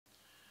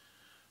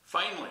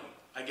Finally,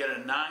 I get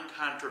a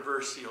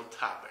non-controversial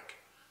topic.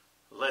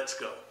 Let's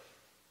go.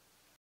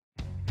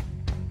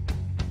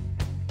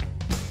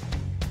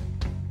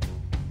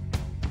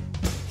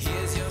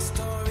 Here's your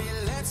story,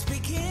 let's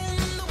begin.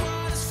 The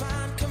water's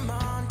fine, come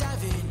on,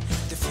 dive in.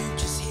 The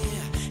future's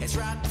here, it's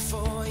right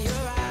before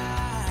your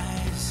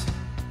eyes.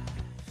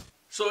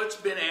 So it's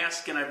been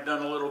asked, and I've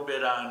done a little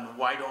bit on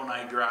why don't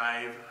I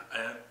drive,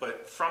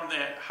 but from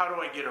that, how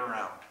do I get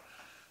around?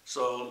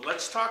 So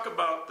let's talk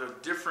about the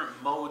different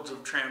modes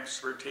of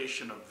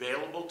transportation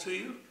available to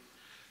you,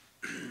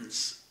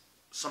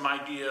 some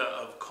idea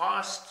of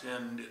cost,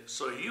 and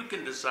so you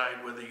can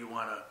decide whether you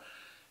want to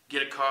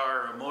get a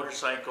car or a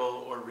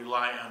motorcycle or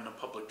rely on the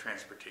public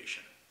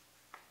transportation.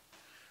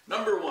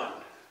 Number one,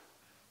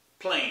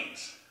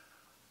 planes.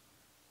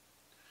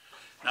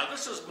 Now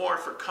this is more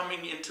for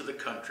coming into the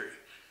country,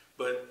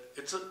 but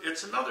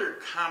it's another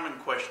common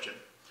question.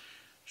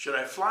 Should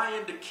I fly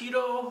into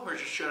Quito or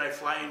should I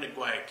fly into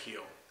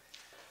Guayaquil?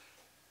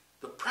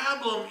 The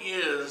problem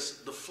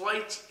is the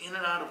flights in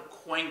and out of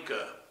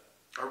Cuenca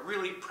are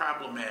really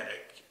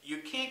problematic. You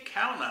can't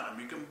count on them.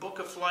 You can book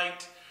a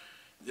flight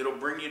that'll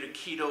bring you to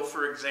Quito,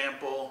 for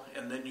example,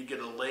 and then you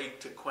get a leg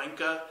to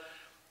Cuenca,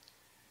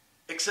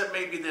 except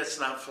maybe that's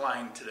not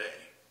flying today,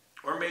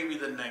 or maybe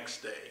the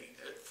next day.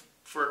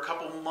 For a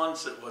couple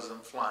months it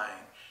wasn't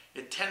flying.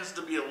 It tends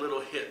to be a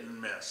little hit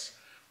and miss.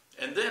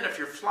 And then if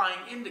you're flying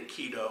into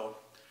Quito,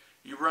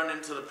 you run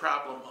into the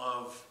problem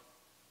of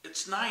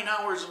it's 9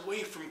 hours away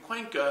from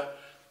Cuenca,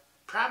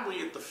 probably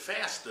at the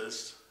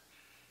fastest,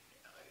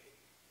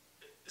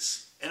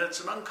 and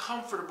it's an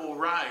uncomfortable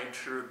ride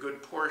through a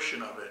good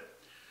portion of it.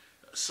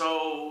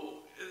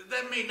 So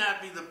that may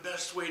not be the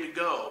best way to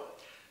go.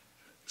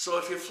 So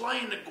if you fly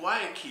into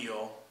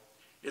Guayaquil,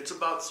 it's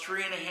about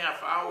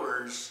 3.5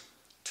 hours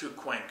to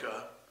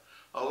Cuenca,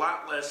 a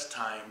lot less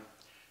time,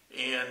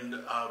 and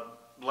a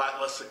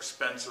lot less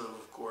expensive,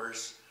 of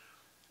course.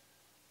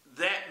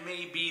 That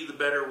may be the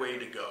better way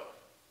to go,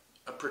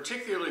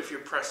 particularly if you're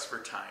pressed for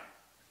time.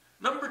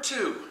 Number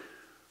two,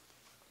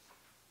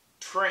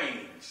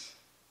 trains.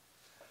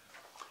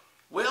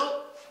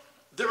 Well,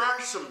 there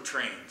are some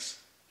trains,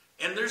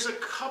 and there's a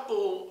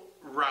couple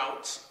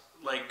routes,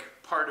 like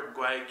part of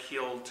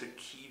Guayaquil to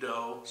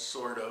Quito,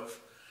 sort of,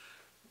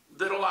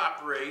 that'll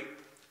operate,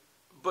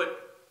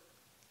 but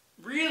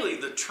really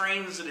the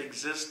trains that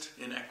exist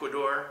in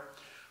Ecuador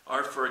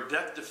are for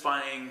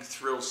death-defying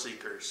thrill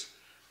seekers.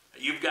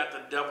 You've got the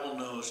Devil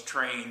Nose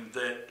train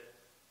that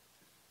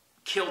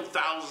killed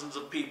thousands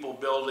of people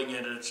building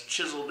it, and it's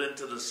chiseled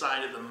into the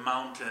side of the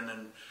mountain,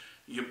 and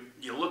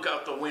you look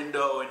out the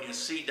window and you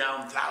see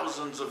down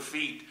thousands of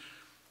feet.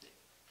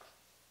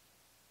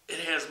 It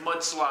has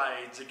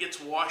mudslides, it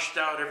gets washed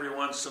out every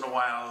once in a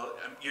while.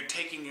 You're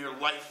taking your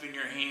life in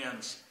your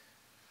hands.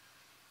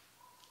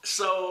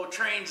 So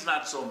trains,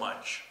 not so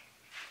much.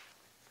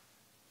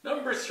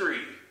 Number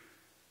three,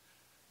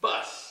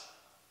 bus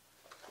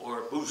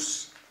or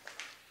bus.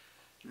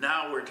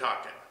 Now we're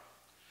talking.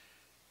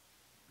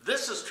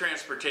 This is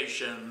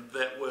transportation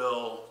that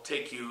will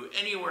take you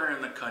anywhere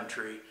in the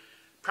country.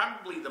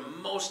 Probably the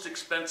most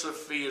expensive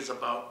fee is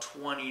about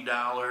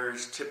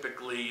 $20.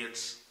 Typically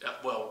it's,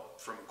 well,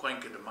 from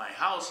Cuenca to my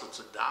house it's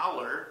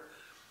 $1.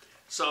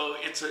 So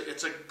it's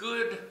a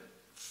good,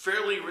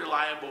 fairly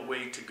reliable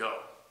way to go.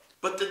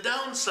 But the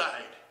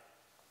downside,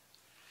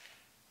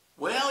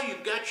 well,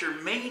 you've got your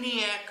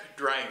maniac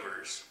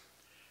drivers.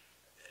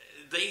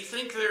 They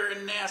think they're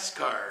in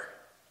NASCAR,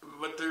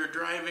 but they're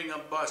driving a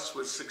bus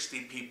with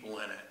 60 people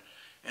in it.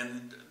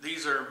 And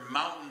these are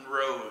mountain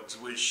roads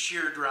with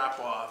sheer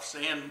drop-offs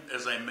and,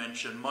 as I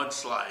mentioned,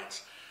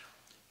 mudslides.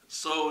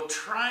 So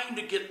trying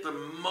to get the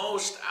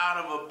most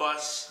out of a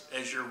bus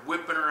as you're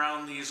whipping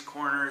around these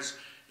corners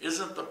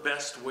isn't the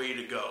best way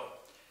to go.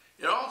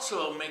 It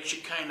also makes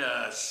you kind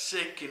of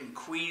sick and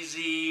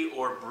queasy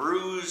or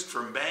bruised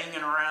from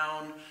banging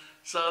around.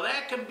 So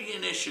that can be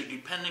an issue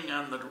depending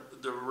on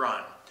the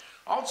run.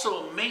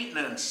 Also,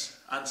 maintenance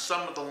on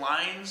some of the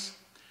lines,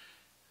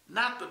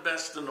 not the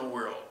best in the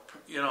world.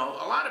 You know,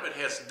 a lot of it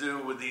has to do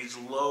with these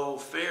low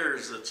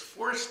fares that's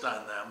forced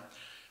on them.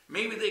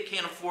 Maybe they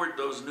can't afford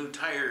those new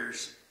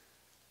tires.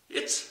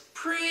 It's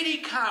pretty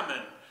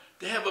common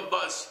to have a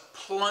bus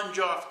plunge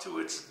off to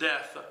its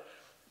death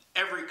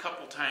every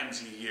couple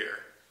times a year.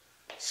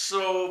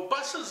 So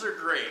buses are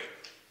great,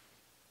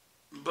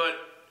 but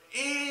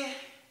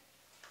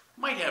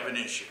might have an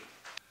issue.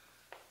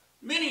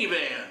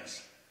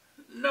 Minivans,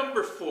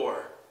 number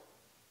 4.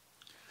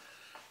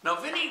 Now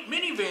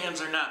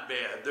minivans are not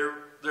bad.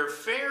 Their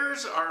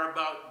fares are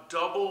about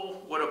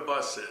double what a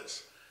bus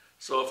is.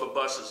 So if a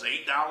bus is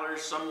 $8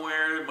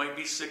 somewhere, it might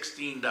be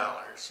 $16.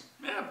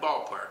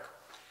 Ballpark.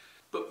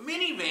 But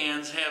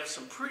minivans have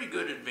some pretty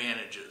good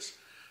advantages.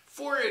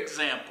 For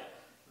example,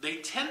 they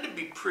tend to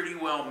be pretty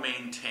well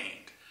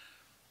maintained.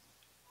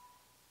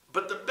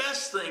 But the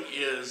best thing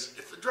is,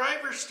 if the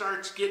driver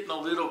starts getting a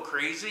little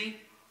crazy,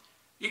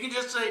 you can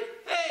just say,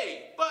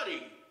 "Hey,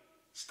 buddy,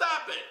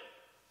 stop it."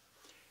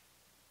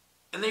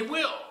 And they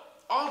will.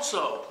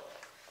 Also,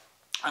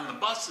 On the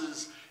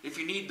buses, if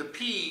you need to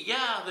pee,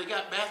 yeah, they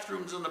got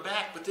bathrooms in the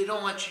back, but they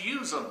don't let you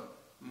use them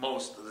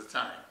most of the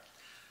time.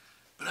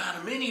 But on a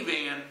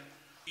minivan,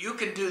 you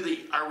can do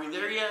the, are we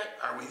there yet?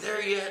 Are we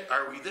there yet?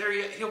 Are we there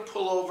yet? He'll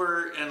pull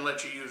over and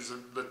let you use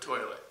the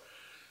toilet.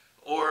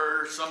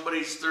 Or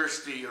somebody's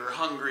thirsty or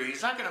hungry.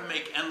 He's not going to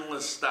make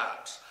endless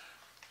stops.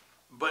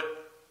 But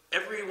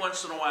every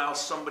once in a while,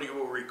 somebody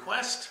will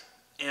request,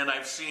 and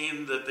I've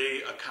seen that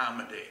they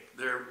accommodate.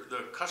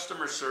 The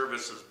customer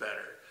service is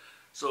better.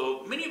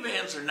 So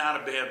minivans are not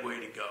a bad way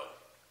to go.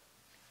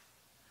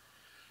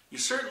 You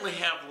certainly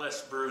have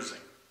less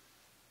bruising.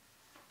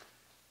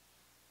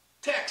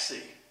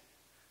 Taxi.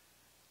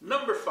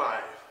 Number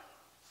 5.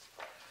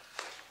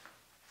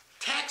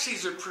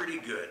 Taxis are pretty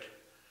good.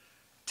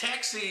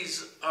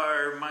 Taxis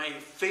are my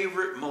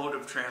favorite mode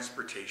of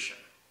transportation.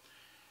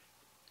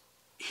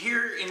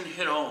 Here in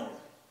Hakkarainen,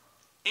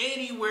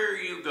 anywhere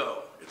you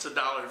go, it's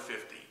 $1.50.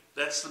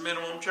 That's the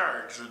minimum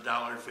charge,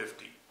 $1.50.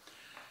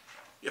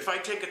 If I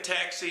take a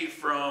taxi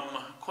from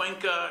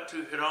Cuenca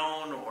to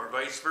Hakkarainen or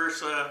vice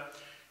versa,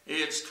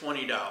 it's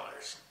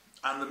 $20.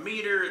 On the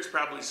meter, it's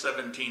probably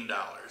 $17.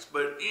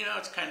 But, you know,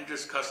 it's kind of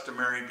just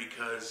customary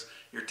because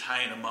you're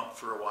tying them up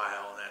for a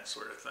while and that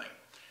sort of thing.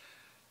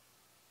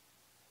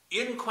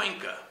 In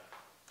Cuenca,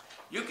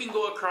 you can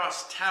go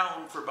across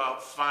town for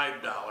about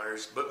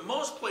 $5, but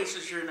most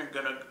places you're going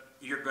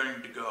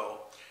to go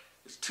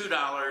is $2,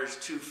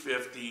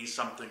 $2.50,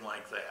 something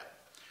like that.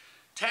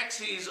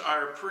 Taxis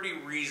are pretty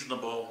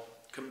reasonable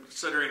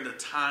considering the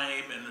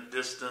time and the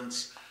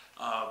distance.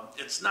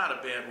 It's not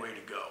a bad way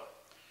to go.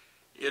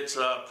 It's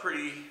a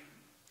pretty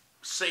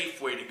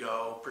safe way to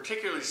go,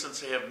 particularly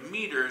since they have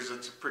meters.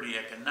 It's a pretty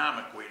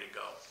economic way to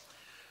go.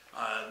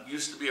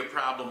 Used to be a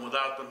problem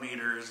without the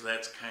meters.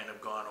 That's kind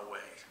of gone away.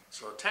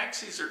 So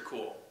taxis are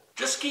cool.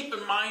 Just keep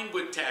in mind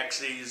with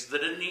taxis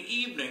that in the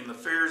evening the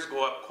fares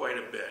go up quite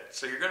a bit.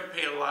 So you're going to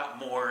pay a lot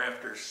more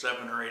after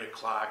 7 or 8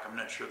 o'clock. I'm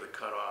not sure the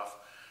cutoff.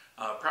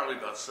 Probably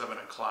about 7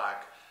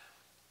 o'clock.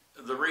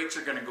 The rates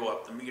are going to go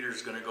up. The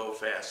meter's going to go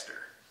faster.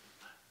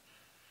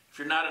 If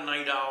you're not a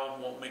night owl,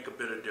 it won't make a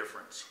bit of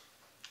difference.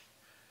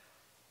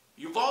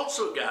 You've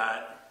also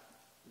got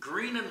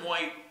green and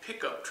white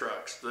pickup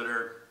trucks that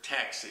are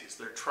taxis.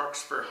 They're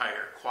trucks for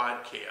hire,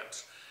 quad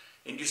cabs.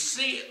 And you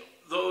see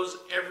those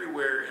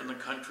everywhere in the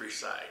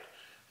countryside.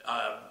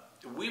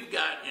 We've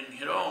got in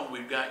Hakkarainen,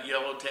 we've got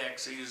yellow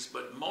taxis,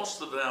 but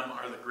most of them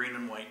are the green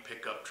and white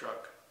pickup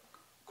truck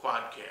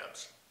quad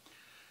cabs.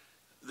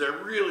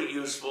 They're really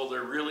useful,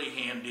 they're really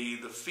handy.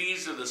 The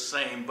fees are the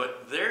same,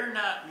 but they're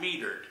not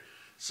metered.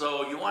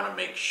 So you want to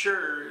make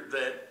sure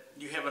that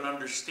you have an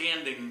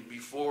understanding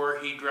before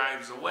he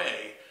drives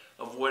away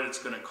of what it's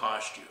going to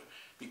cost you.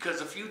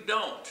 Because if you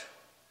don't,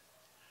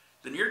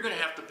 then you're going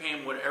to have to pay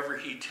him whatever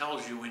he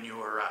tells you when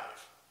you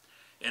arrive.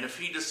 And if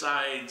he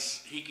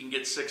decides he can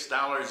get $6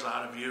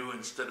 out of you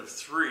instead of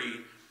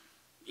 $3,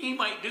 he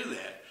might do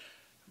that.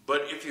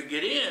 But if you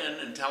get in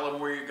and tell him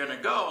where you're going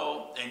to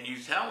go, and you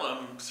tell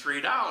him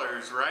 $3,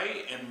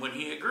 right? And when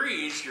he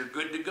agrees, you're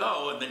good to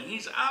go, and then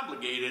he's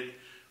obligated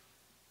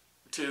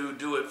to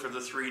do it for the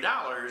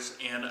 $3,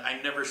 and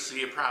I never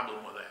see a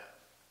problem with that.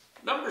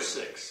 Number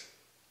 6,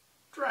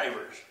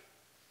 drivers.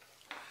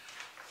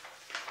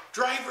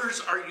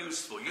 Drivers are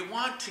useful. You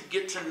want to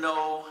get to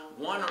know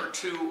 1 or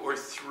 2 or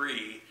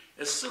 3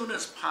 as soon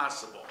as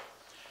possible.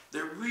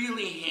 They're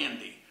really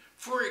handy.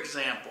 For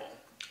example,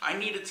 I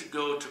needed to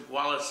go to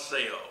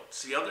Gualaceo.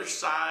 It's the other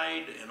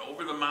side and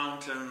over the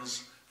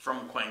mountains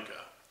from Cuenca,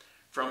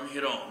 from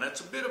Hakkarainen.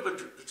 That's it's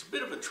a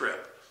bit of a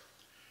trip.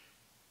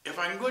 If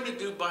I'm going to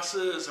do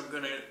buses, I'm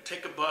going to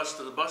take a bus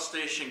to the bus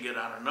station, get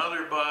on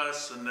another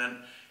bus, and then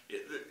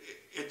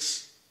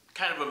it's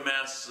kind of a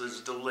mess. There's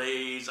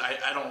delays.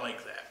 I don't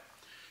like that.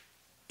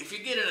 If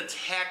you get in a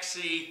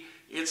taxi,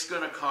 it's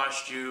going to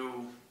cost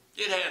you,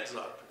 it adds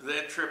up.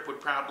 That trip would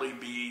probably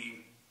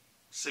be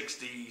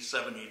 $60,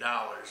 $70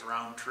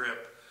 round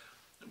trip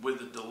with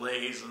the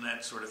delays and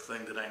that sort of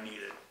thing that I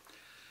needed.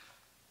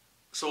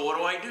 So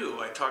what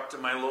do? I talked to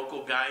my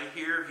local guy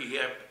here.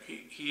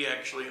 He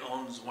actually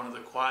owns one of the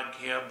quad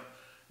cab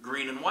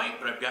green and white,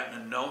 but I've gotten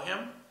to know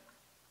him.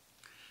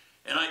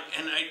 And I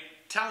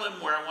tell him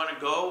where I want to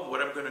go,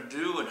 what I'm going to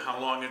do, and how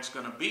long it's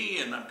going to be,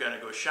 and I've got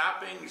to go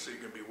shopping, so you're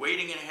going to be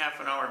waiting in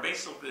half an hour.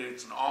 Basically,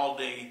 it's an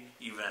all-day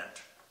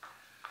event.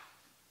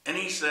 And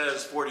he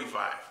says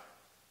 45.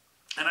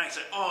 And I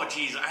said, oh,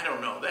 geez, I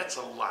don't know. That's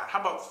a lot. How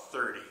about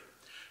 30?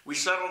 We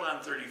settled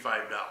on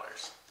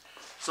 $35.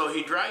 So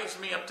he drives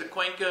me up to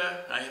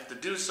Cuenca. I have to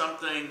do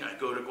something. I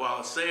go to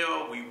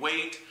Gualaceo. We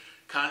wait,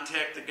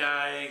 contact the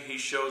guy. He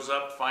shows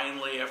up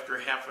finally after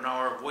half an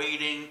hour of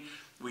waiting.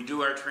 We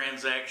do our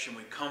transaction.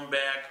 We come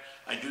back.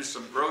 I do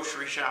some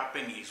grocery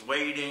shopping. He's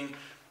waiting.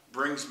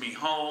 Brings me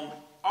home.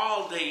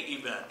 All-day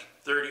event.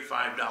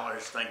 $35.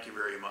 Thank you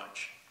very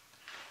much.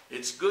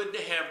 It's good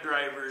to have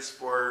drivers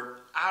for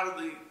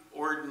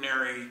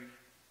out-of-the-ordinary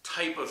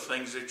type of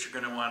things that you're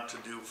going to want to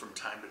do from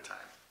time to time.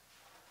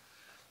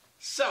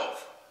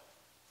 Self.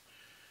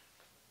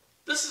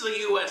 This is a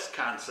U.S.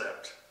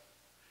 concept.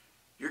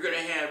 You're going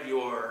to have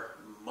your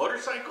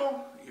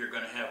motorcycle, you're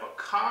going to have a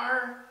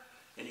car,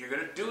 and you're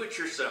going to do it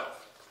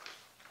yourself.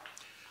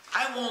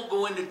 I won't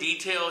go into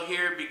detail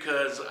here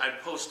because I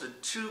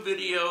posted 2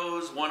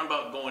 videos, one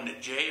about going to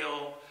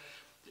jail.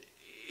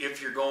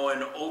 If you're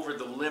going over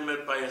the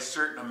limit by a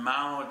certain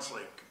amount, it's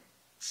like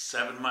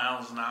 7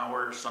 miles an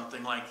hour or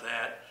something like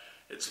that.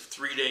 It's a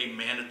 3-day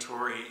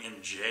mandatory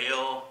in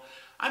jail.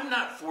 I'm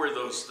not for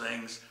those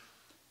things.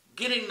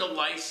 Getting the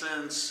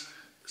license,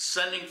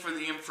 sending for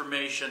the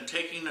information,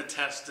 taking the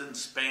test in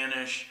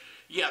Spanish.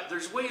 Yeah,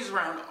 there's ways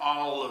around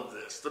all of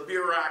this. The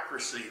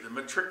bureaucracy, the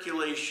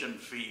matriculation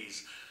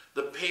fees,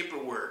 the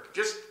paperwork,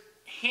 just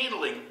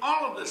handling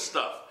all of this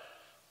stuff.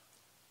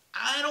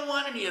 I don't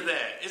want any of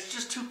that. It's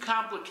just too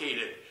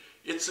complicated.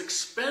 It's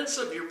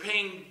expensive. You're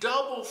paying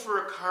double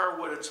for a car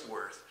what it's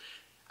worth.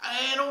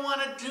 I don't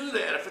want to do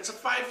that. If it's a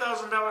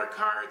 $5,000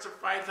 car, it's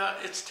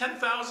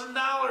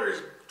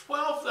 $10,000,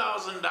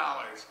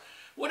 $12,000,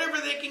 whatever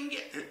they can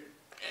get.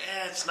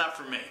 It's not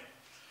for me.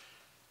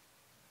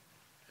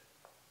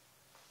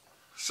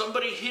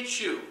 Somebody hits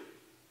you,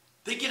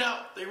 they get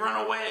up, they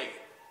run away.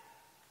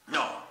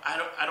 No, I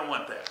don't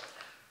want that.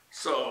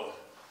 So,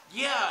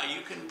 yeah,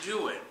 you can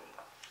do it,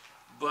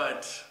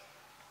 but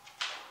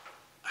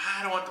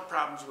I don't want the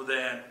problems with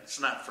that. It's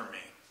not for me.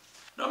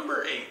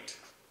 Number 8,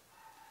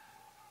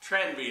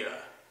 Tranvia.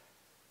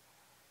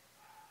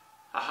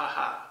 Ha ha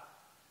ha.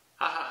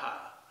 Ha ha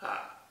ha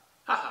ha.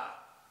 Ha ha.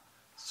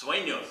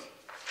 Sueños.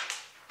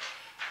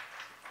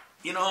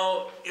 You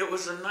know, it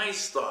was a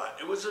nice thought.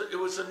 It was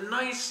a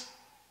nice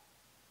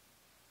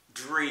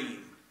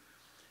dream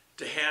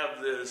to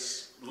have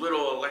this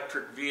little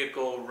electric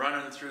vehicle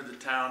running through the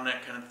town,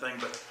 that kind of thing,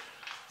 but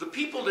the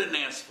people didn't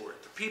ask for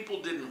it. The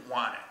people didn't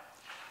want it.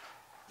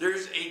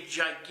 There's a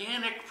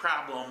gigantic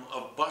problem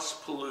of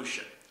bus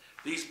pollution.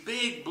 These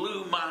big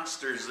blue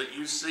monsters that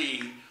you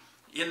see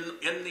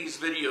in these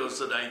videos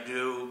that I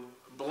do,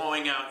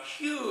 blowing out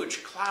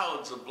huge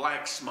clouds of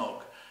black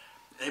smoke.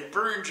 It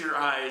burns your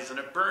eyes and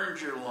it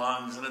burns your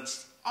lungs, and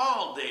it's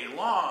all day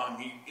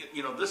long.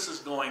 You know, this is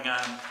going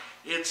on.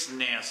 It's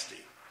nasty.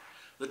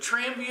 The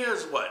Tranvia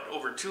is what,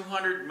 over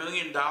 $200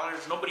 million?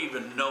 Nobody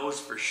even knows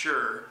for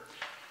sure.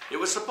 It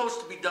was supposed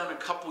to be done a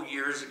couple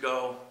years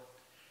ago.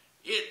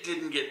 It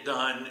didn't get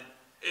done.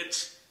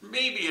 It's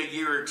maybe a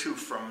year or 2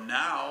 from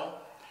now.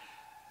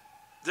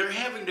 They're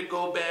having to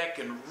go back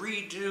and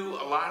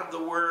redo a lot of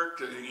the work,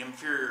 the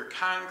inferior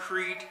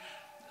concrete.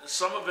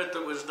 Some of it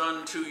that was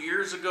done 2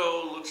 years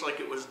ago looks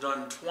like it was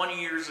done 20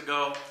 years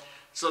ago.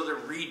 So they're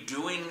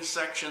redoing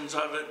sections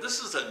of it.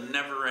 This is a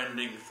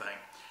never-ending thing.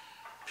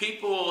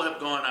 People have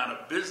gone out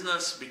of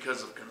business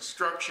because of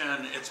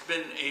construction. It's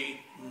been a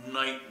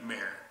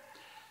nightmare.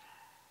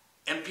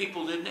 And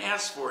people didn't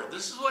ask for it.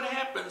 This is what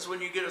happens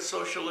when you get a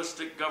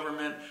socialistic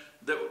government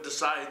that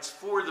decides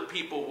for the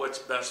people what's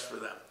best for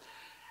them.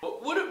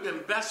 What would have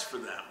been best for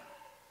them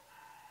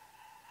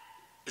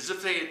is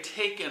if they had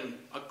taken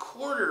a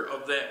quarter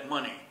of that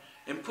money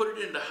and put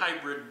it into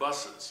hybrid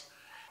buses.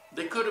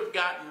 They could have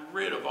gotten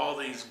rid of all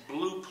these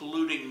blue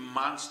polluting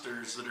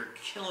monsters that are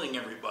killing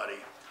everybody.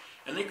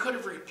 And they could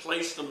have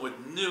replaced them with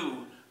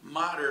new,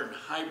 modern,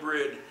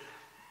 hybrid,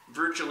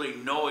 virtually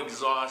no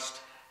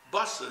exhaust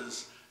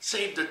buses,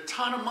 saved a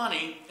ton of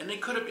money, and they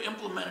could have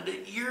implemented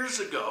it years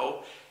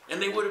ago,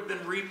 and they would have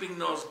been reaping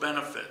those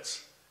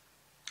benefits.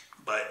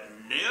 But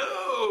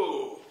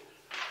no!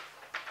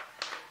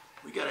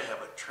 We gotta have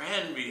a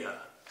Tranvia,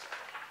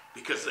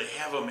 because they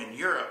have them in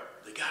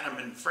Europe, they got them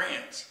in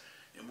France,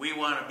 and we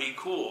want to be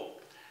cool.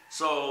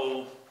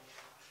 So,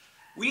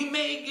 we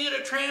may get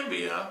a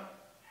Tranvia,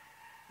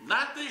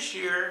 not this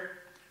year,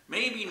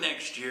 maybe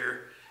next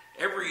year.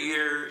 Every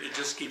year it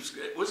just keeps,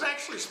 it was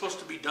actually supposed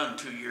to be done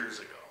 2 years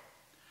ago.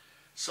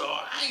 So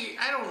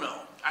I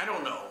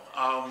don't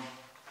know,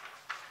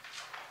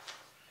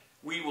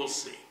 we will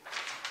see.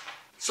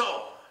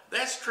 So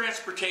that's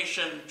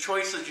transportation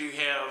choices you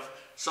have,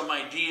 some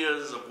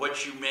ideas of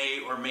what you may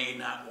or may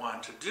not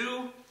want to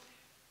do.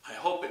 I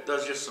hope it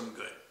does you some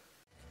good.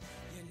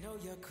 You know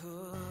you could.